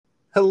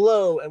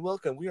Hello and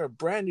welcome. We are a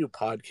brand new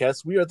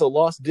podcast. We are the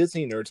Lost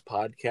Disney Nerds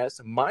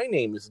podcast. My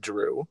name is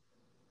Drew.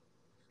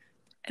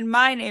 And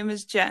my name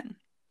is Jen.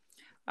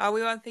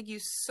 We want to thank you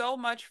so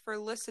much for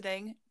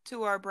listening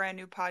to our brand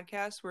new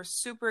podcast. We're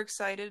super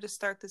excited to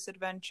start this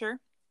adventure.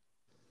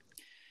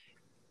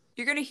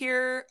 You're going to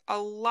hear a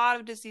lot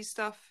of Disney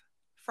stuff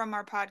from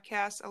our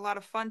podcast, a lot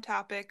of fun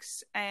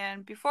topics.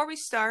 And before we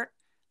start,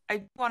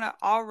 I want to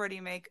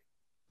already make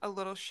a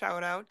little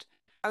shout out.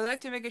 I would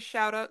like to make a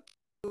shout out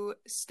to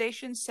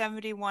Station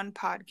 71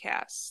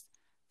 Podcast.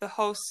 The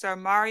hosts are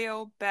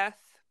Mario,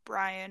 Beth,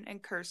 Brian, and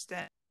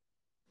Kirsten.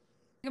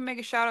 I can make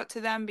a shout out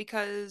to them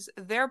because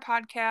their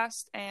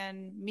podcast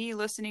and me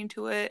listening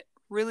to it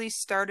really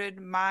started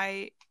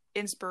my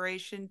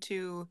inspiration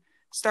to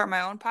start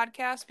my own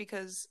podcast,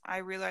 because I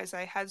realized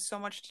I had so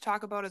much to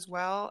talk about as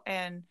well,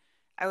 and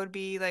I would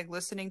be like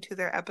listening to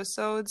their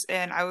episodes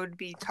and I would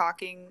be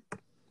talking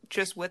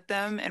just with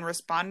them and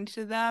responding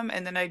to them,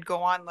 and then I'd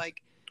go on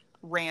like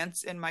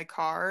rants in my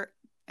car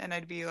and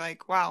I'd be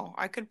like, wow,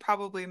 I could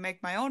probably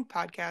make my own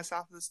podcast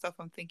off of the stuff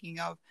I'm thinking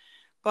of.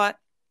 But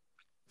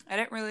I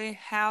didn't really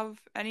have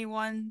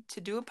anyone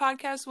to do a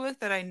podcast with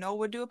that I know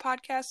would do a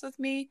podcast with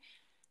me.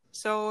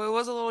 So it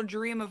was a little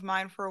dream of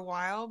mine for a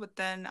while, but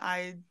then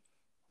I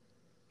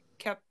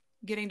kept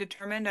getting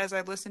determined as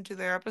I listened to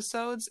their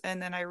episodes, and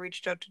then I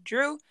reached out to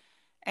Drew,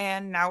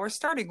 and now we're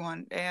starting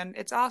one, and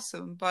it's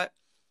awesome. But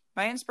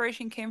my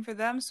inspiration came from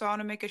them, so I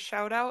want to make a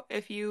shout out.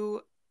 If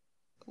you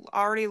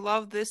already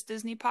love this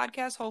Disney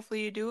podcast,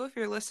 hopefully you do if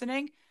you're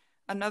listening.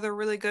 Another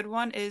really good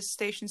one is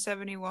Station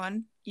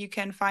 71. You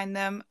can find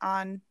them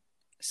on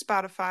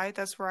Spotify.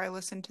 That's where I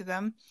listen to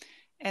them.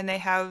 And they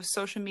have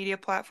social media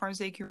platforms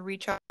that you can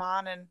reach out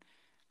on, and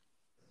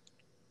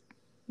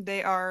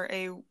they are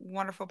a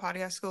wonderful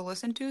podcast to go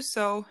listen to.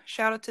 So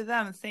shout out to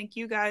them. Thank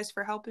you guys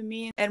for helping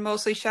me. And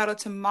mostly shout out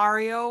to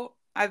Mario.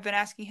 I've been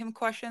asking him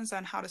questions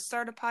on how to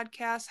start a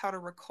podcast, how to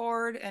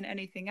record, and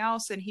anything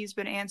else. And he's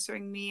been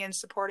answering me and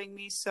supporting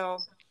me. So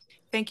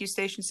thank you,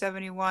 Station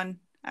 71.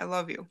 I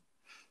love you.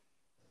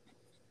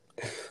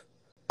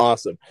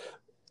 Awesome.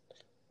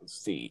 Let's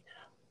see.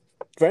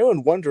 For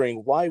anyone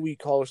wondering why we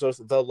call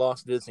ourselves the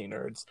Lost Disney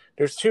Nerds,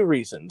 there's two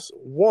reasons.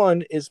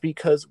 One is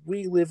because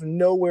we live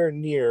nowhere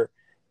near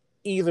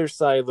either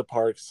side of the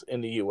parks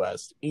in the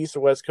U.S. East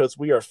or West Coast.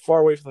 We are far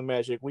away from the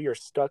magic. We are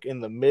stuck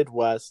in the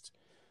Midwest.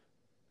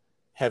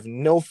 Have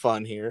no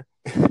fun here.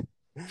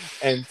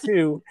 And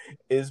two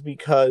is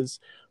because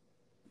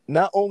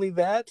not only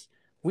that,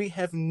 we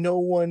have no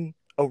one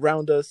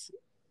around us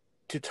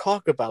to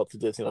talk about the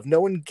Disney love. No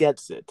one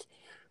gets it.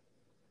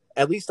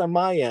 At least on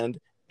my end,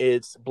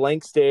 it's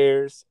blank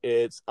stares,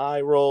 it's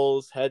eye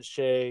rolls, head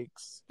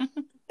shakes,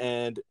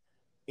 and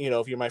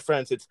if you're my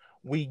friends, it's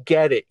we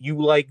get it. You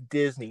like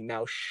Disney,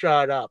 now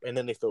shut up. And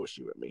then they throw a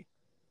shoe at me.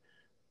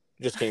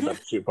 Just came about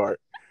the shoe part.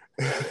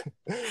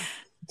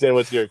 Jen,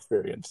 what's your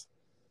experience?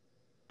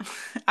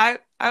 I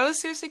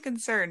was seriously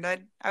concerned.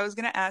 I was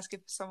gonna ask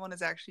if someone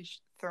has actually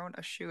thrown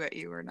a shoe at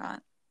you or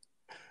not.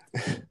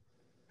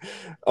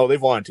 Oh,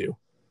 they've wanted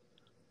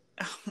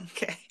to.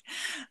 Okay.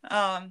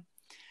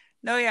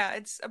 No, yeah,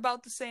 it's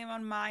about the same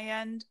on my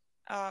end.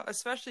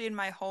 Especially in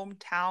my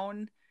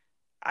hometown,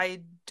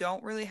 I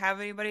don't really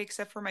have anybody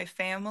except for my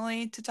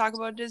family to talk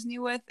about Disney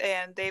with,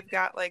 and they've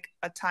got like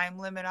a time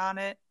limit on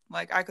it.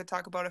 Like I could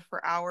talk about it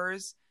for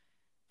hours,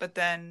 but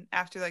then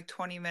after like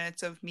 20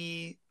 minutes of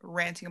me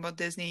ranting about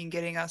Disney and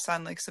getting us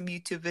on like some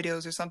YouTube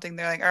videos or something,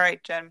 they're like, "All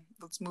right, Jen,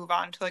 let's move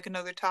on to like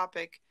another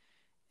topic."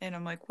 And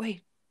I'm like,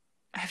 "Wait,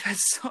 I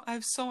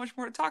have so much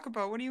more to talk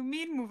about. What do you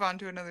mean move on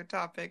to another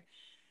topic?"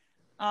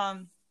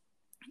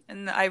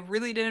 And I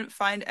really didn't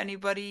find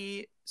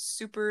anybody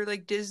super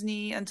like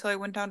Disney until I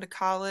went down to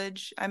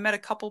college. I met a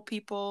couple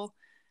people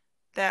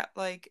that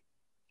like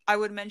I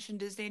would mention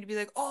Disney and be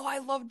like, "Oh, I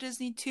love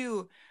Disney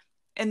too."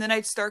 And then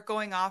I'd start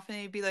going off and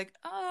they'd be like,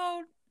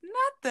 "Oh,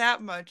 not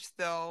that much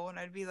though." And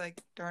I'd be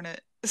like, "Darn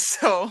it."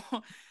 So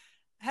I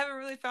haven't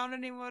really found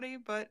anybody,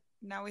 but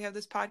now we have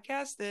this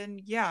podcast,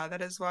 and yeah,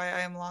 that is why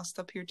I am lost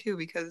up here too,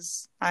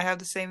 because I have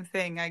the same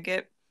thing. I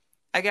get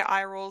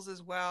eye rolls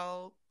as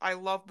well. I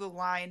love the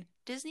line,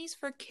 "Disney's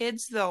for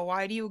kids though.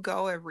 Why do you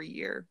go every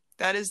year?"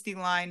 That is the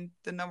line,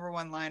 the number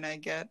one line I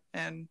get.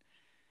 And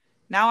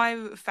now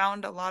I've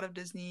found a lot of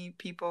Disney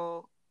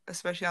people,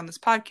 especially on this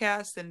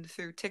podcast and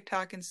through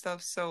TikTok and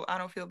stuff, so I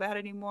don't feel bad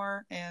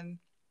anymore, and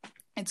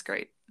it's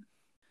great.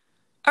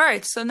 All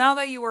right, so now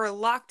that you are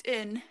locked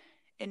in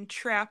and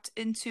trapped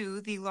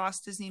into the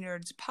Lost Disney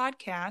Nerds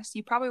podcast,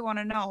 you probably want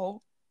to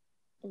know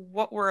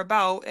what we're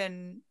about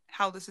and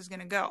how this is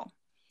going to go.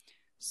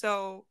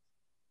 So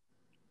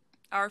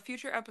our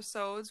future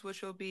episodes,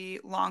 which will be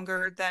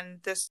longer than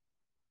this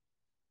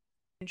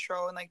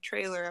intro and like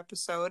trailer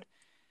episode,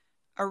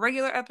 our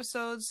regular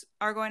episodes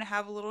are going to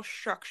have a little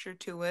structure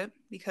to it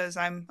because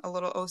I'm a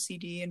little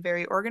OCD and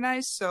very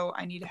organized, so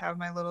I need to have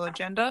my little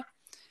agenda.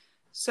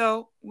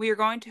 So we are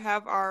going to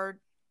have our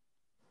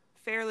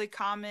fairly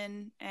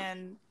common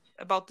and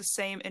about the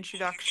same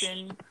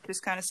introduction,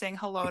 just kind of saying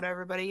hello to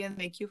everybody and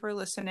thank you for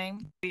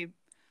listening. We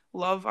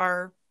love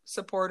our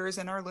supporters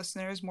and our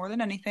listeners more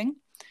than anything.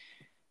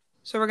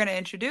 So we're going to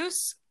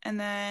introduce, and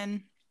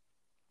then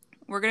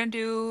we're going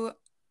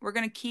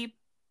to keep,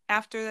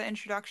 after the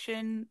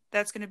introduction,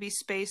 that's going to be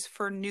space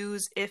for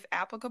news if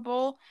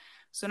applicable.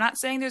 So not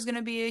saying there's going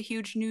to be a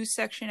huge news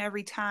section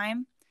every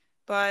time,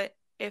 but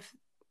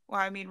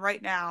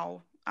right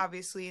now,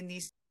 obviously in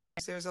these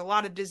times, there's a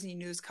lot of Disney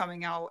news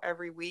coming out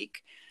every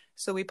week.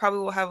 So we probably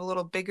will have a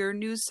little bigger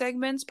news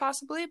segments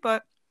possibly,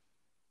 but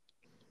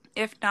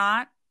if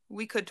not,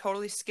 we could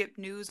totally skip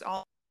news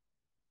all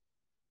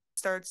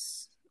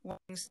starts wanting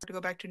to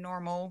go back to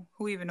normal.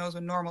 Who even knows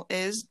what normal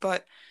is,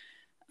 but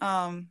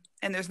and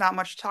there's not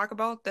much to talk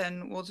about,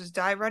 then we'll just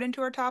dive right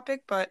into our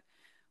topic. But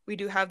we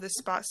do have this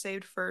spot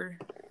saved for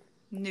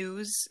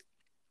news,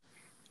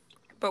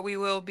 but we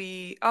will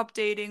be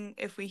updating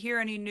if we hear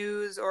any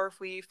news or if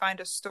we find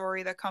a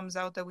story that comes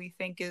out that we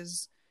think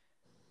is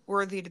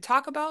worthy to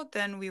talk about,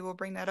 then we will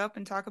bring that up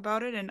and talk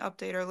about it and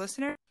update our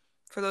listener.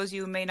 For those of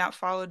you who may not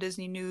follow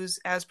Disney news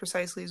as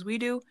precisely as we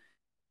do.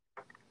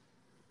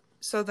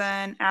 So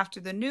then after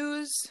the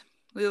news,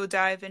 we will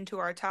dive into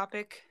our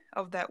topic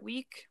of that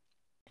week.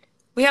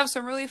 We have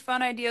some really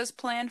fun ideas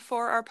planned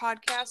for our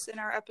podcast and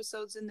our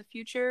episodes in the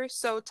future.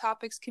 So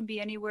topics can be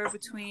anywhere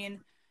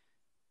between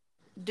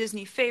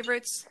Disney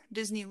favorites,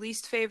 Disney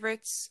least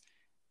favorites.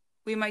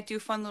 We might do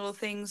fun little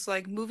things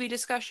like movie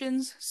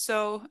discussions.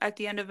 So at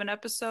the end of an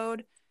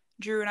episode,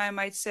 Drew and I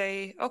might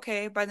say,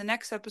 okay, by the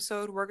next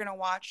episode, we're going to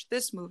watch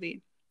this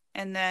movie.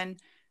 And then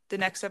the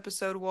next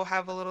episode, we'll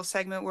have a little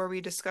segment where we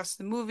discuss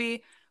the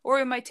movie. Or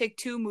we might take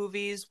two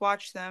movies,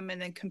 watch them,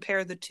 and then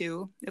compare the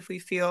two if we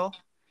feel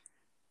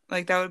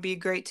like that would be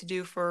great to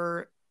do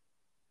for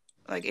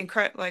like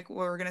what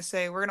we're going to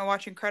say. We're going to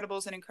watch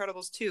Incredibles and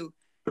Incredibles 2.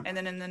 And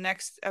then in the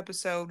next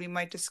episode, we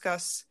might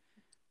discuss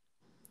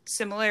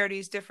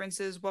similarities,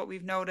 differences, what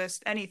we've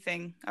noticed,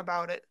 anything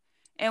about it.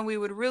 And we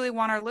would really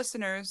want our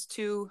listeners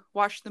to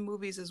watch the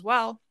movies as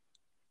well.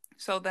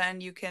 So then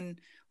you can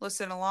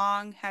listen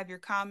along, have your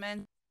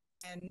comments,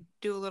 and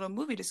do a little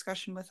movie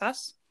discussion with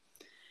us.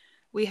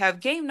 We have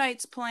game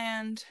nights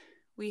planned.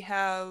 We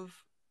have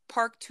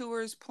park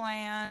tours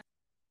planned.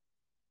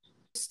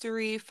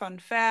 History, fun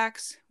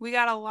facts. We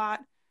got a lot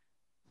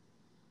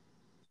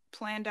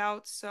planned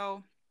out.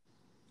 So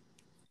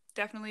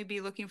definitely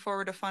be looking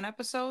forward to fun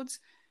episodes.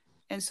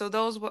 And so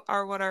those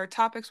are what our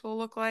topics will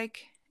look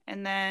like.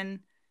 And then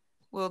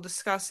we'll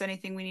discuss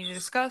anything we need to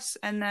discuss.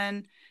 And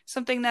then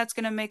something that's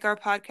going to make our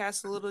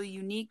podcast a little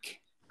unique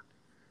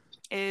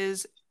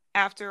is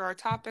after our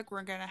topic,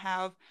 we're going to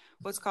have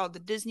what's called the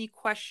Disney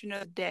Question of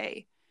the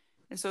Day.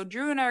 And so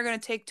Drew and I are going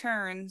to take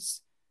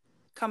turns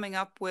coming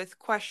up with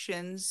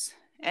questions,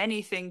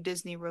 anything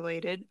Disney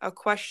related, a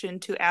question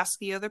to ask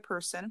the other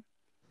person.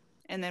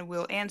 And then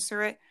we'll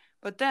answer it.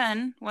 But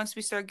then once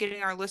we start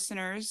getting our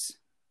listeners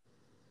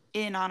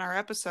in on our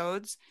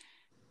episodes,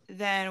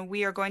 then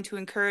we are going to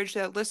encourage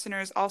that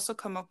listeners also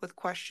come up with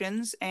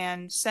questions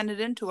and send it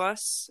in to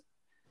us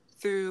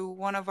through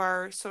one of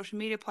our social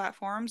media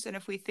platforms. And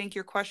if we think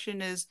your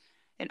question is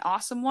an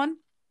awesome one,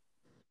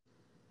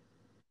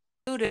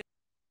 include it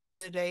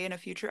today in a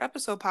future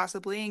episode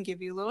possibly and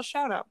give you a little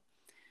shout out.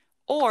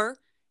 Or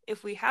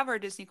if we have our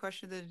Disney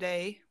question of the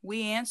day,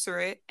 we answer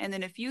it. And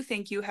then if you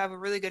think you have a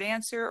really good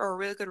answer or a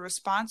really good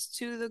response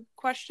to the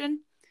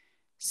question,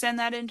 send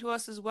that in to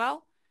us as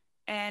well.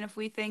 And if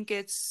we think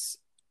it's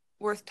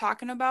worth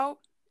talking about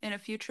in a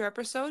future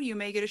episode, you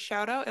may get a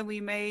shout out and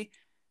we may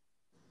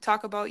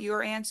talk about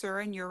your answer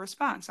and your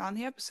response on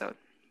the episode.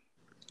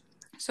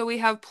 So we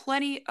have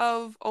plenty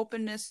of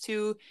openness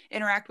to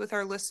interact with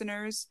our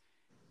listeners.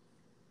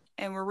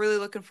 And we're really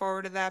looking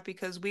forward to that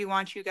because we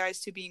want you guys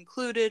to be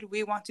included.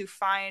 We want to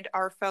find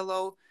our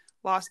fellow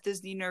Lost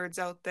Disney nerds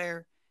out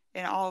there,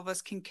 and all of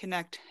us can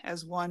connect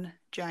as one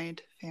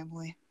giant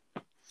family.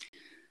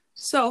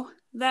 So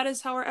that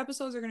is how our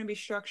episodes are going to be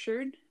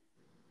structured.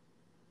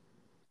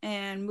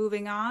 And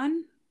moving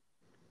on,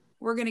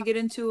 we're going to get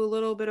into a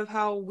little bit of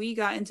how we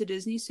got into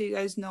Disney so you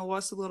guys know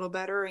us a little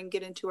better and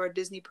get into our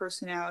Disney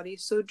personality.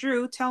 So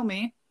Drew, tell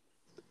me,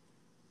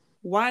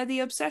 why the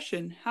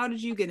obsession? How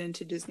did you get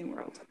into Disney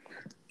World?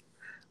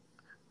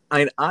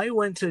 I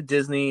went to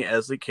Disney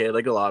as a kid,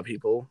 like a lot of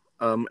people,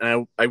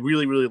 and I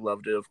really, really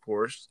loved it, of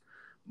course.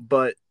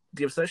 But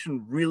the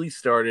obsession really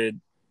started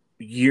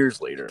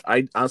years later.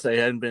 I honestly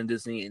hadn't been to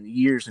Disney in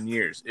years and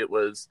years. It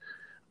was,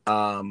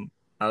 I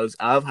was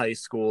out of high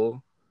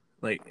school,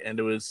 and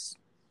it was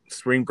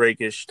spring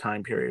breakish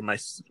time period.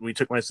 We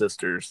took my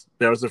sisters.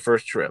 That was the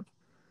first trip,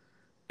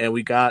 and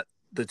we got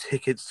the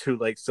tickets to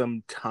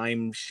some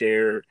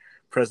timeshare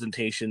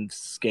presentation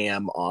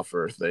scam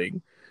offer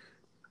thing.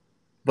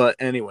 But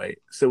anyway,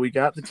 so we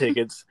got the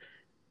tickets,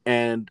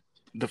 and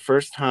the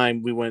first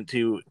time we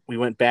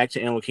went back to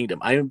Animal Kingdom.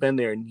 I haven't been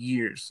there in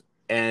years,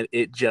 and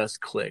it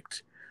just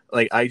clicked.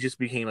 I just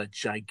became a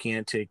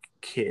gigantic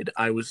kid.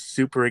 I was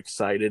super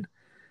excited.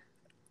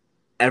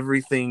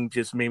 Everything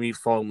just made me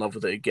fall in love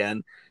with it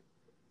again.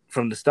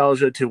 From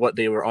nostalgia to what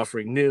they were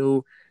offering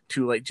new,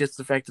 to like just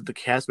the fact that the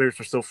cast members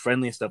were so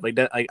friendly and stuff like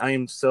that. I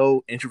am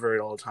so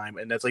introverted all the time,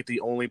 and that's like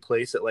the only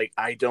place that like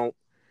I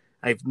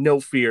have no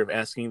fear of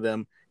asking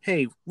them,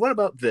 hey, what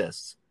about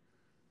this?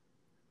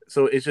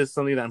 So it's just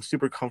something that I'm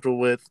super comfortable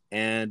with,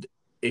 and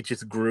it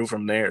just grew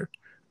from there.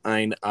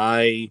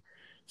 I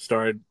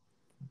started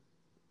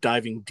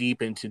diving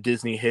deep into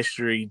Disney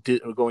history,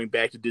 going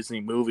back to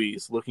Disney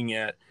movies, looking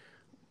at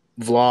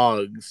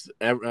vlogs,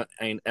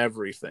 and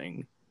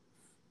everything.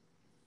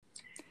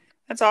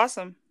 That's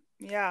awesome.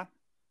 Yeah.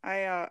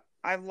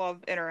 I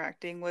love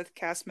interacting with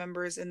cast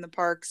members in the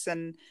parks,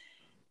 and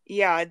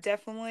yeah,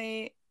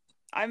 definitely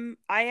I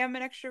am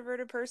an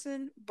extroverted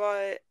person,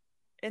 but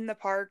in the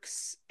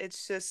parks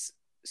it's just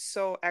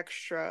so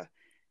extra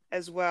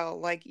as well.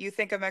 Like, you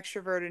think I'm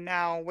extroverted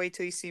now, wait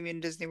till you see me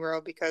in Disney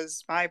World,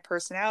 because my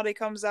personality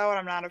comes out.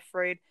 I'm not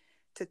afraid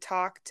to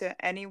talk to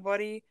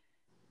anybody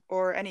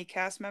or any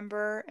cast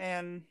member,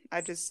 and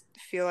I just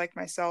feel like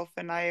myself,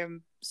 and I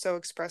am so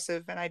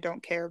expressive, and I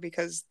don't care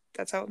because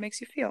that's how it makes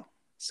you feel.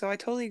 So I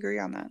totally agree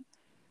on that.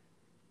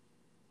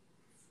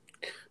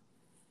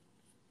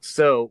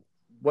 So,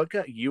 what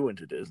got you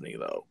into Disney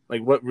though?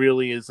 Like, what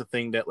really is the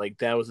thing that like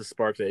that was a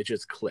spark that it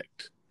just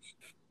clicked?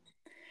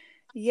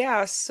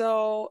 Yeah,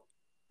 so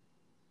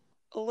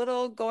a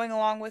little going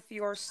along with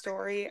your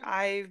story,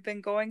 I've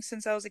been going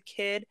since I was a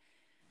kid.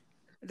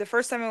 The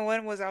first time I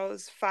went was I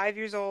was 5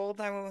 years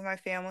old. I went with my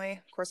family.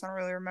 Of course, I don't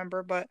really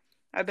remember, but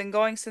I've been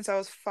going since I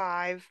was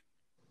five.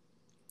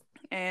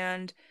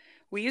 And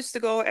we used to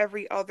go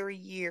every other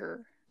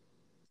year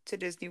to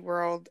Disney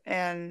World.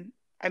 And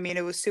I mean,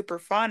 it was super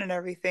fun and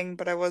everything,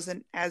 but I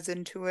wasn't as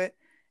into it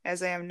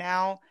as I am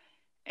now.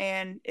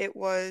 And it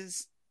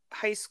was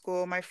high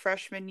school, my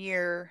freshman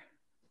year.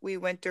 We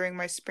went during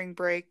my spring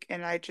break,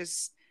 and I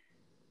was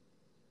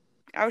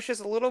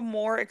just a little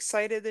more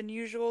excited than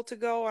usual to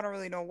go. I don't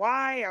really know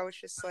why. I was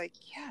just like,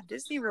 yeah,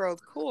 Disney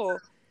World, cool.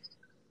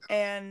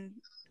 And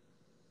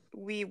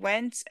we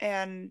went,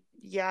 and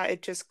yeah,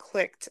 it just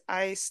clicked.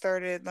 I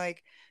started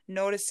like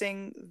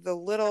noticing the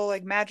little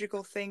like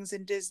magical things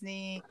in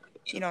Disney,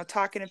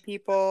 talking to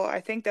people. I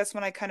think that's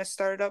when I kind of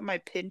started up my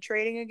pin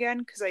trading again,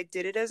 because I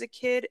did it as a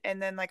kid,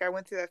 and then like I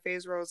went through that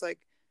phase where I was like,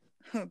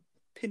 huh,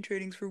 pin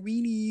trading's for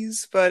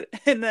weenies, but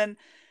and then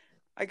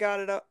I got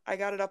it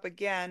up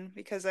again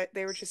because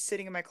they were just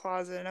sitting in my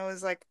closet, and I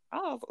was like,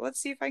 oh, let's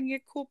see if I can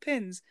get cool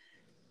pins.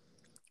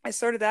 I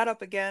started that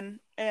up again,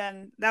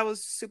 and that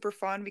was super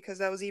fun because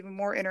that was even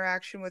more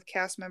interaction with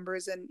cast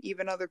members and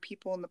even other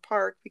people in the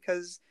park,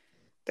 because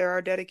there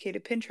are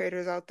dedicated pin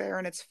traders out there,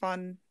 and it's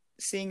fun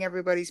seeing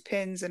everybody's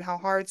pins and how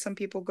hard some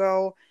people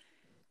go.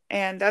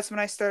 And that's when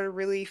I started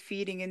really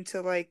feeding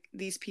into like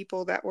these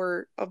people that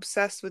were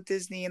obsessed with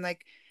Disney and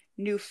like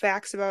knew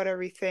facts about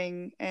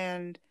everything,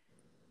 and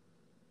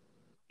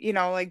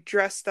like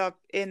dressed up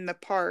in the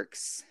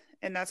parks,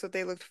 and that's what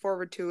they looked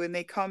forward to, and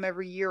they come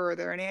every year, or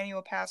they're an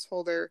annual pass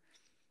holder.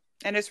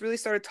 And it's really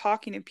started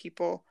talking to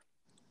people,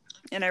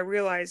 and I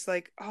realized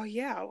like, oh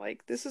yeah,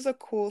 like this is a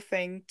cool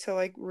thing to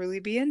like really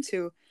be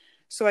into.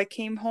 So I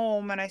came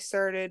home and I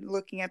started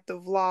looking at the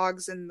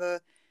vlogs and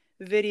the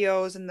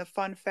videos and the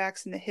fun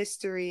facts and the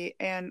history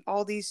and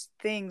all these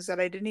things that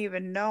I didn't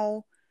even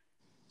know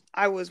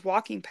I was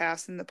walking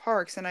past in the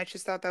parks, and I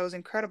just thought that was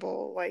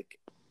incredible. Like,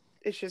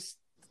 it's just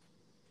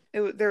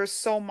there was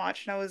so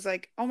much, and I was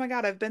like, oh my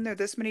god, I've been there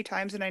this many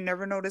times and I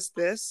never noticed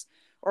this,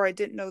 or I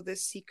didn't know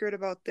this secret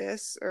about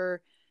this,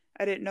 or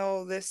I didn't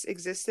know this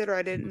existed, or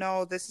I didn't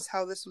know this is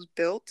how this was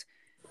built.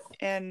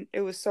 And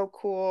it was so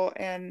cool.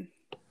 And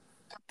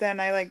then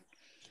I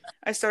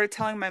started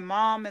telling my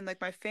mom and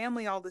like my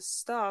family all this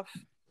stuff,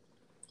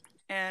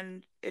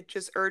 and it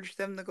just urged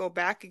them to go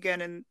back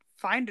again and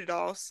find it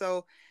all.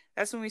 So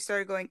that's when we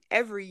started going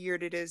every year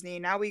to Disney.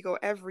 Now we go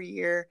every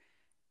year,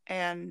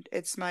 and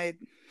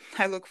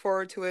I look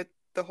forward to it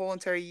the whole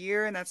entire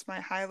year, and that's my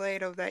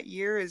highlight of that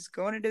year, is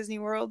going to Disney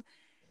World.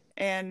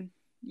 And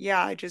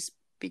yeah, I just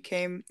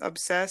became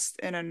obsessed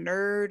and a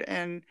nerd,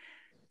 and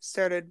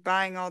started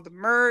buying all the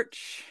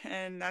merch.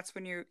 And that's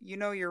when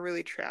you're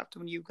really trapped,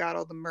 when you've got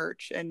all the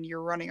merch and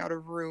you're running out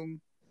of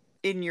room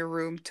in your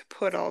room to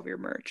put all of your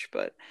merch.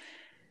 But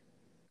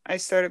I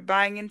started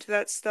buying into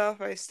that stuff.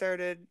 I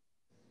started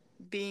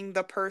being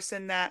the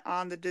person that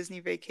on the Disney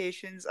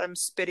vacations, I'm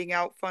spitting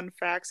out fun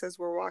facts as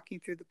we're walking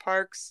through the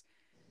parks.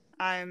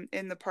 I'm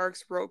in the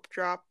parks rope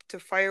drop to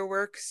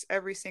fireworks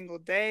every single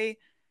day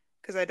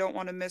because I don't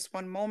want to miss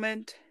one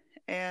moment.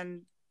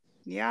 And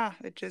yeah,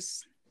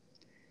 that's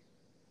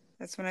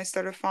when I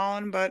started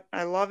falling, but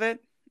I love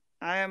it.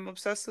 I am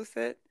obsessed with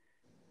it.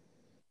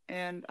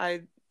 And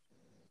I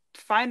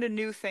find a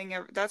new thing.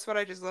 That's what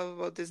I just love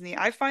about Disney.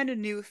 I find a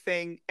new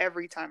thing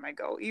every time I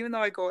go, even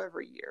though I go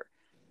every year.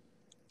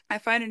 I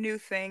find a new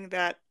thing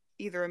that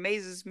either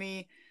amazes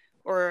me,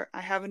 or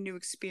I have a new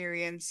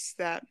experience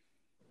that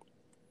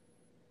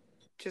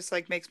just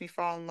like makes me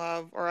fall in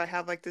love, or I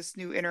have like this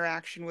new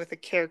interaction with a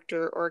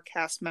character or a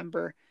cast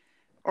member,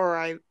 or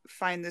I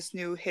find this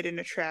new hidden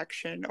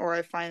attraction, or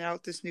I find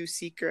out this new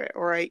secret,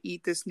 or I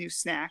eat this new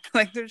snack.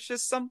 Like, there's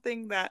just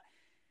something that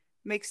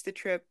makes the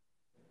trip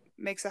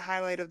makes a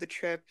highlight of the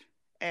trip,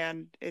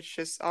 and it's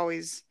just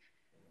always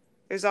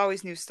there's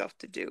always new stuff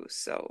to do.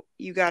 So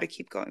you got to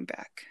keep going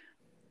back.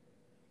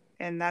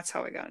 And that's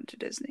how I got into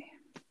Disney.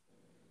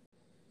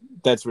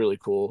 That's really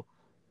cool.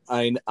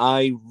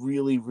 I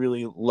really,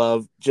 really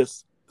love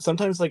just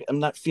sometimes like I'm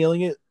not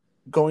feeling it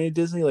going to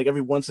Disney. Like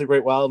every once in a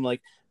great while, I'm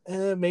like,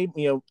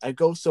 maybe I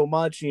go so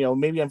much,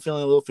 maybe I'm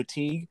feeling a little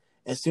fatigued.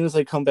 As soon as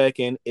I come back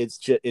in, it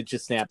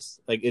just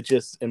snaps. Like it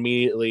just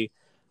immediately,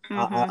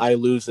 I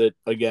lose it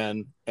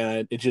again,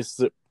 and it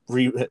just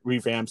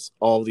revamps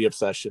all the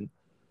obsession.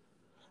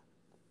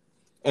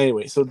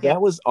 Anyway, so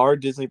that was our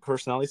Disney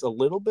personalities a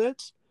little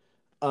bit.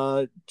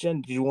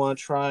 Jen, do you want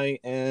to try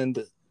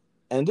and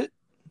end it?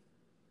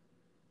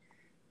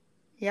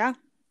 Yeah,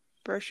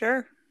 for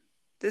sure.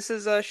 This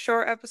is a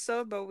short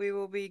episode, but we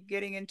will be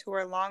getting into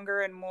our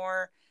longer and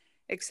more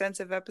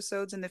extensive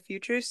episodes in the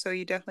future, so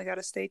you definitely got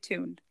to stay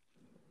tuned.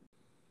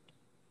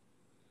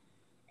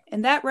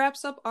 And that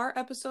wraps up our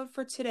episode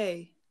for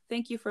today.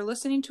 Thank you for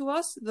listening to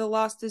us, the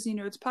Lost Disney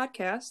Nerds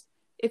podcast.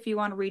 If you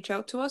want to reach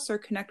out to us or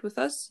connect with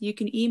us, you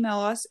can email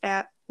us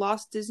at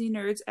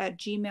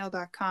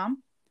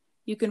lostdisneynerds@gmail.com.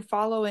 You can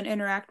follow and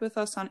interact with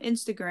us on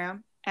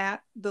Instagram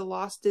at the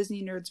Lost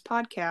Disney Nerds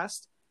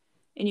podcast.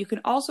 And you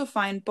can also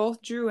find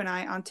both Drew and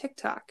I on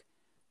TikTok.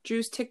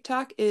 Drew's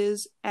TikTok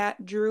is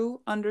at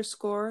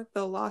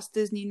Drew_the Lost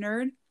Disney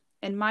Nerd,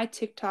 and my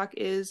TikTok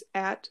is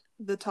at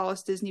the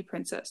Tallest Disney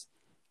Princess.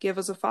 Give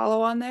us a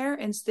follow on there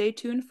and stay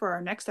tuned for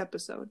our next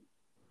episode.